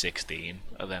to be 16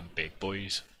 of them big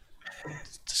boys.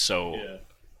 So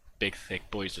big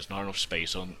thick boys, there's not enough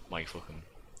space on my fucking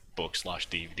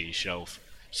book/DVD shelf.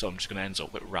 So I'm just going to end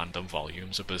up with random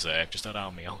volumes of Berserk just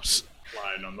around my house.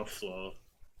 Lying on the floor.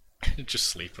 Just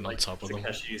sleeping on top of them.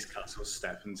 Takeshi's Castle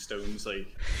stepping stones, like,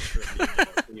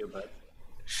 your bed.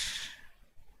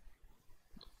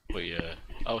 But yeah,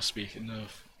 speaking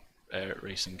of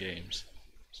racing games,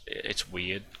 it's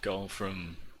weird going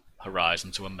from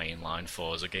Horizon to a mainline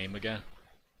Forza game again.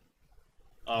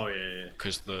 Oh yeah.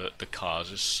 Because the cars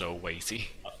are so weighty.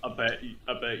 I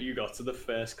bet you got to the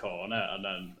first corner and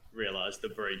then realised the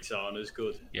brakes aren't as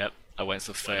good. Yep, I went to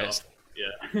the first.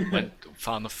 Yeah.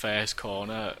 Found the first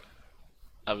corner.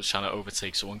 I was trying to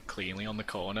overtake someone cleanly on the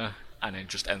corner, and then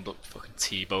just ended up fucking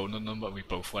T-boning them, and we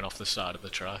both went off the side of the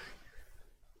track.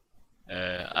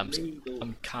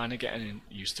 I'm kind of getting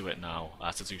used to it now. I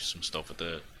had to do some stuff with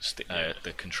the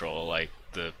control, like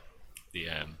the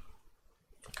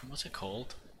what's it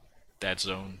called? Dead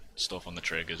zone stuff on the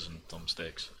triggers and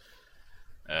thumbsticks.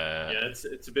 Yeah,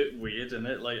 it's a bit weird, isn't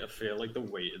it? Like I feel like the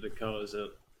weight of the cars are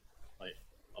like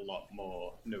a lot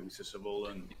more noticeable,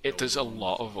 and there's a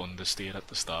lot of understeer at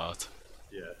the start.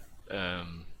 Yeah.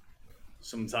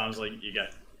 Sometimes like you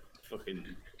get fucking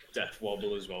death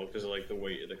wobble as well because of like the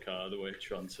weight of the car, the way it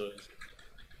transfers.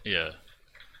 Yeah.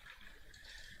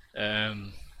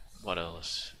 What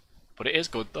else? But it is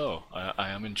good though. I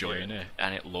am enjoying it,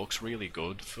 and it looks really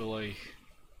good for like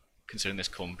considering this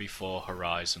come before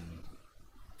Horizon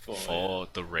 4.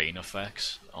 The rain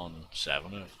effects on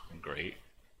 7 are fucking great.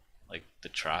 Like the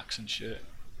tracks and shit.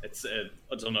 It's I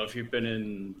don't know if you've been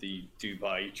in the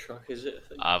Dubai track, is it? I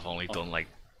think? I've only done like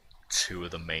 2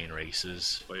 of the main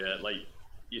races. But yeah, like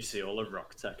you see all the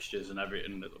rock textures and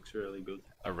everything. It looks really good.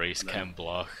 I raced Ken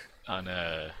Block, and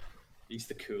he's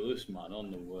the coolest man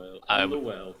on the world.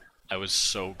 I was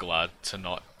so glad to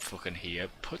not fucking hear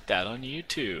put that on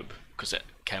YouTube because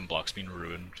Ken Block's been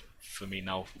ruined for me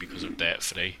now because of Dirt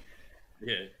 3.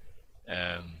 Yeah.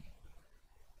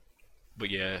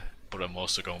 But I'm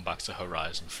also going back to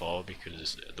Horizon 4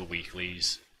 because the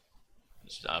weeklies.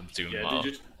 I'm doing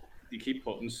you keep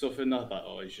putting stuff in that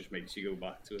always just makes you go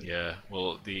back to it. Yeah,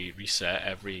 well, they reset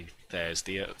every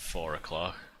Thursday at 4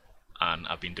 o'clock, and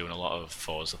I've been doing a lot of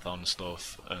Forzathon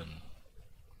stuff and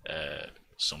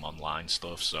some online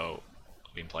stuff, so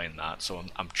I've been playing that, so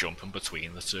I'm jumping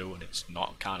between the two, and it's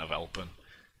not kind of helping,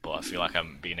 but I feel like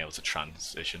I'm being able to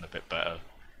transition a bit better.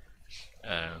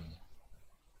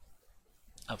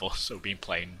 I've also been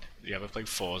playing, you ever played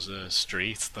Forza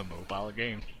Street, the mobile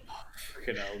game?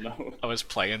 Fucking hell, no. I was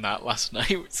playing that last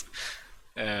night.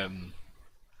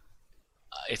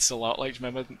 It's a lot like,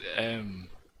 remember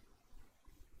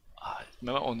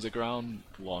Underground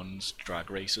 1's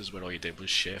drag races where all you did was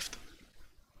shift?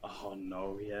 Oh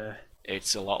no, yeah.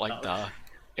 It's a lot like that,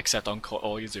 except on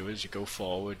all you do is you go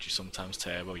forward, you sometimes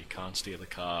turbo, you can't steer the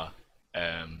car.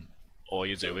 All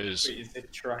you do is... Wait, is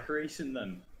it track racing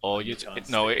then? It's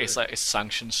like it's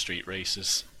sanctioned street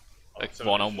races, like so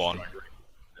one-on-one.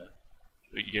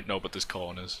 But there's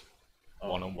corners,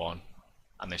 one-on-one,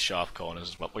 and there's sharp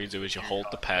corners. What you do is you hold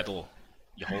the pedal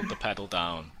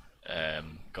down.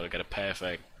 Got to get a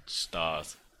perfect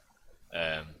start,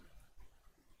 and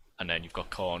then you've got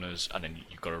corners, and then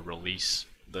you've got to release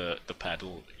the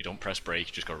pedal. You don't press brake;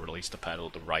 you just got to release the pedal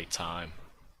at the right time,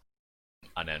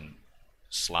 and then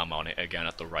slam on it again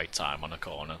at the right time on a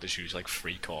corner. There's usually like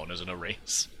 3 corners in a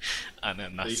race, and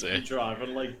then that's it. You're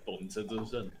driving like Bunter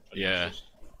does it. Yeah.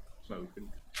 Smoking.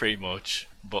 Pretty much,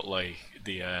 but like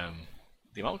the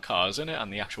amount of cars in it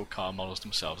and the actual car models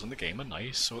themselves in the game are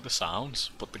nice, so are the sounds,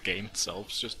 but the game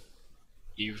itself's just,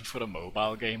 even for a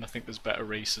mobile game, I think there's better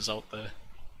races out there.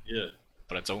 Yeah.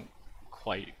 But I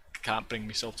can't bring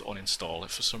myself to uninstall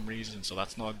it for some reason, so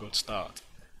that's not a good start.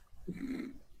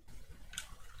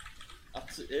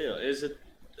 Here's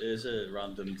a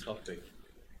random topic.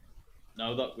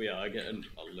 Now that we are getting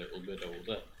a little bit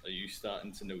older, are you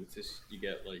starting to notice you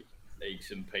get like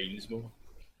aches and pains more?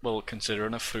 Well,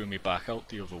 considering I threw my back out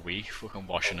the other week, fucking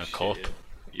washing a cup,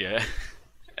 yeah.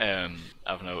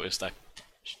 I've noticed that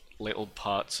little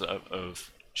parts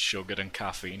of sugar and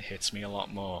caffeine hits me a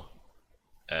lot more.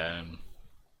 I'm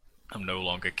no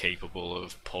longer capable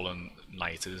of pulling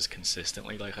nighters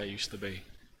consistently like I used to be.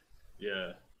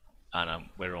 Yeah. And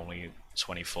we're only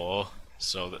 24,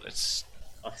 so that's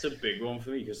a big one for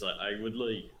me because like I would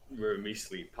like ruin my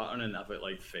sleep pattern and have it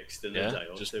like fixed in a day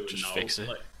or two. Just fix it.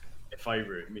 Like, if I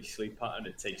ruin my sleep pattern,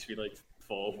 it takes me like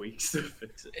 4 weeks to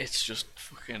fix it. It's just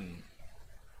fucking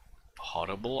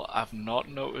horrible. I've not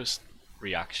noticed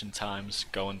reaction times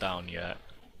going down yet.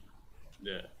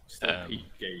 Yeah, still peak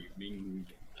gaming.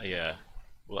 Yeah,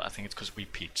 well I think it's because we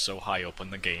peaked so high up on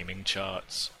the gaming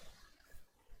charts.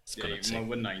 Even when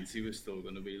we're 90, we're still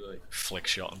gonna be like flick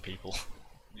shotting people.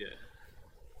 Yeah.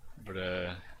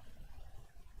 But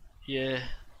yeah,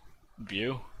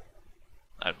 View.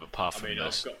 Apart from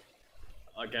this,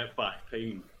 I get back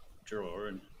pain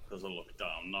drawing because I look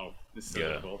down now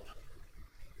instead of up,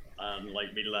 and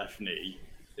like my left knee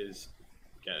is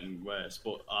getting worse.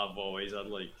 But I've always had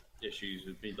like issues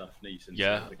with my left knee since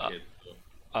I was a kid. So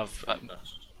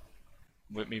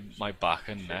with my back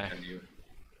and neck.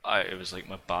 It was like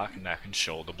my back, neck, and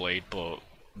shoulder blade, but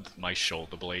my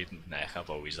shoulder blade and neck I've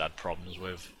always had problems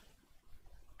with.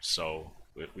 So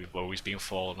we've always been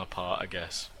falling apart, I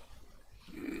guess.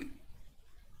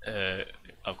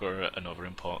 I've got another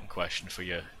important question for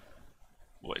you.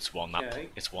 Well, it's one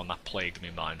that plagued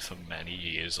my mind for many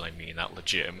years. I mean that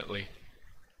legitimately.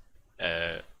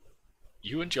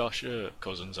 You and Josh are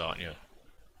cousins, aren't you?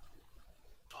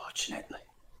 Fortunately.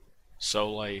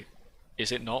 So, like,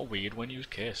 is it not weird when you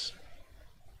kiss?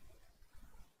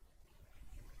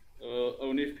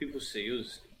 Only if people see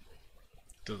us.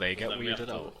 Do they get weirded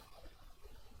out?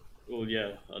 Well,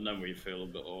 yeah, and then we feel a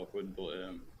bit awkward, but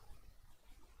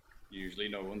usually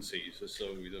no one sees us,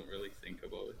 so we don't really think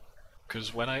about it.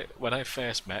 Because when I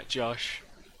first met Josh,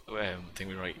 I think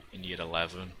we were like in year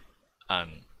 11, and I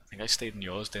think I stayed in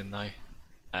yours, didn't I?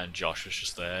 And Josh was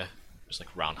just there. It was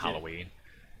like around Halloween,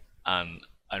 and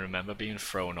I remember being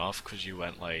thrown off because you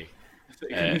went like.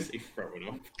 I think thrown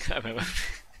off.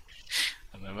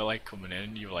 I remember like coming in,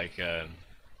 and you were like,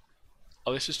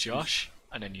 "Oh, this is Josh,"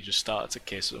 and then you just started to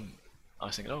kiss him. I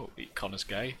was thinking, "Oh, Connor's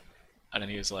gay," and then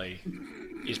he was like,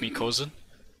 "He's me cousin,"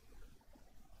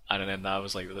 and then I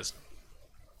was like,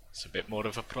 "It's a bit more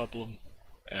of a problem,"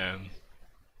 and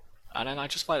then I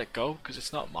just let it go because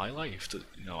it's not my life.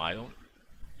 I don't.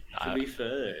 To be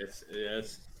fair, it's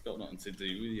got nothing to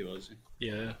do with you, has it?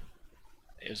 Yeah,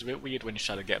 it was a bit weird when you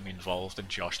tried to get me involved and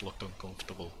Josh looked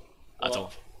uncomfortable.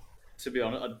 Well, to be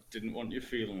honest, I didn't want you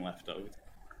feeling left out.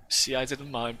 See, I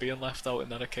didn't mind being left out on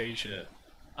that occasion, Yeah.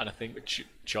 and I think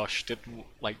Josh didn't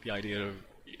like the idea of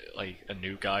like a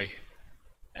new guy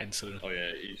entering. Oh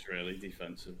yeah, he's really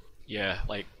defensive. Yeah,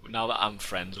 like now that I'm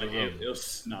friends with him, he'll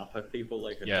snap at people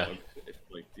like a dog if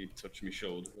like they touch my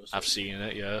shoulder. Or something. I've seen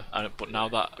it, yeah. But now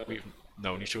that we've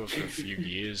known each other for a few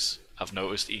years, I've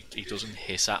noticed he doesn't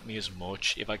hiss at me as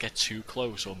much. If I get too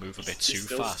close or move a bit too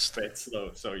fast, spits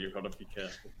though, so you've got to be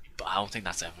careful. But I don't think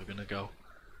that's ever gonna go.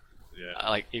 Yeah.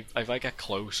 Like if I get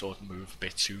close or move a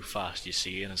bit too fast, you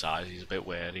see in his eyes he's a bit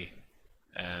wary.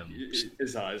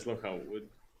 His eyes look outward,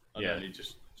 and then he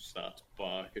just starts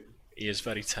barking. He is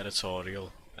very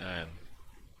territorial,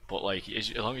 but like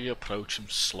as long as you approach him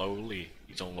slowly,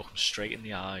 you don't look him straight in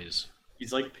the eyes.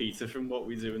 He's like Peter from What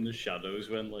We Do in the Shadows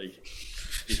when like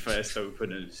he first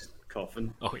opened his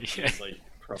coffin. Oh yeah. He's like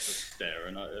proper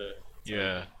staring at it.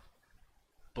 Yeah.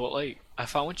 But like I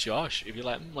found with Josh, if you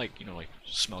let him like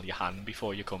smell your hand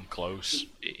before you come close,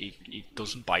 he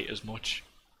doesn't bite as much.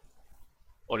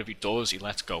 Or if he does, he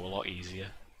lets go a lot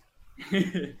easier.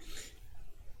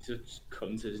 He's a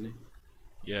cunt, isn't he?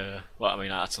 Yeah. Well, I mean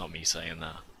that's not me saying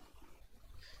that.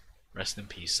 Rest in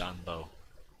peace, Sando.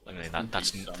 I mean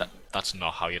that's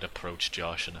not how you'd approach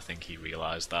Josh, and I think he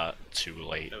realised that too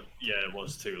late. Yeah, it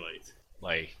was too late.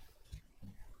 Like,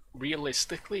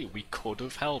 realistically, we could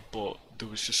have helped, but there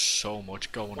was just so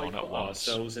much going on at once.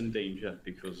 Ourselves in danger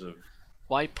because of.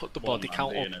 Why put the body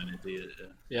count up? An idiot,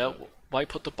 yeah. Why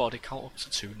put the body count up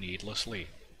to 2 needlessly?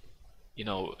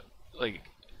 Like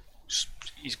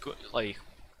he's got like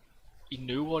he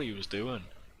knew what he was doing.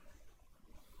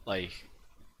 Like.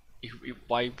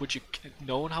 Why would you,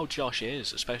 knowing how Josh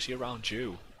is, especially around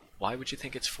you, why would you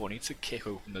think it's funny to kick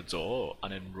open the door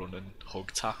and then run and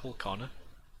hug tackle Connor?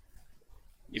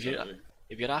 Exactly.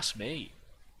 If you'd asked me,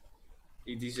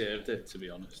 he deserved it, to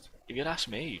be honest. If you'd asked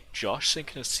me, Josh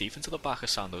sinking his teeth into the back of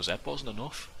Sando's head wasn't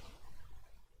enough,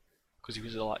 because he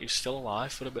was still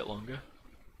alive for a bit longer.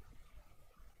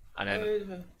 And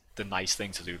then the nice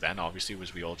thing to do then, obviously,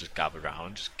 was we all just gathered around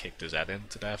and just kicked his head in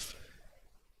to death.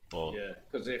 But yeah,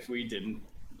 because if we didn't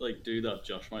do that,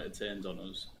 Josh might have turned on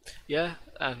us. Yeah,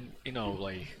 and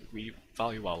we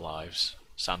value our lives.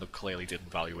 Sando clearly didn't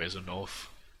value his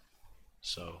enough,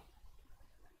 so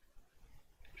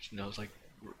it's like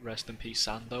rest in peace,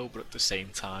 Sando. But at the same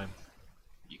time,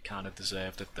 you kind of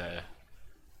deserved it there.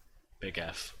 Big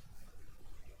F.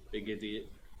 Big idiot.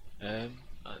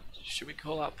 Should we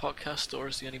call that podcast, or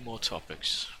is there any more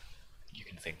topics you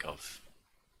can think of?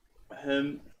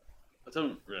 I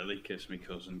don't really kiss me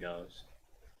cousin, guys.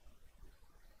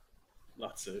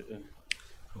 That's it. Yeah.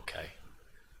 Okay.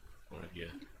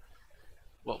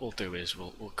 What we'll do is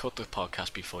we'll cut the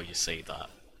podcast before you say that.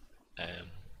 Of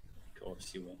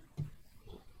course you will.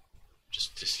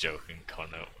 Just joking,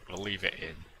 Connor. We'll leave it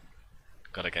in.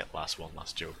 Gotta get last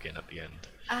joke in at the end.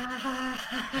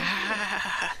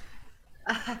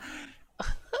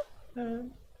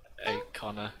 Hey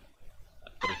Connor,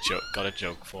 got a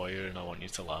joke for you, and I want you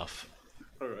to laugh.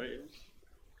 All right.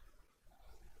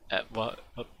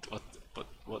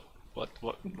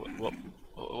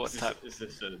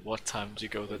 What time do you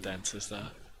go to the dentist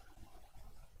at?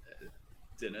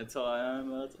 dinner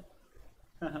time.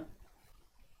 Can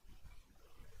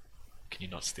you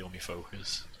not steal me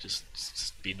focus? Just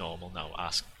be normal now.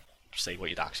 Say what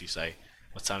you'd actually say.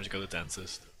 What time did you go to the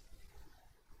dentist?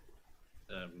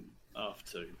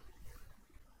 2:30.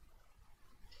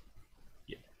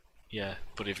 Yeah,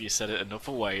 but if you said it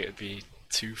another way, it'd be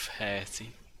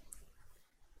 2:30.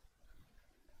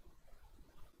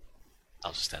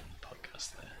 I'll just end the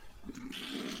podcast there.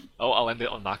 Oh, I'll end it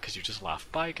on that because you just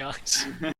laughed. Bye, guys.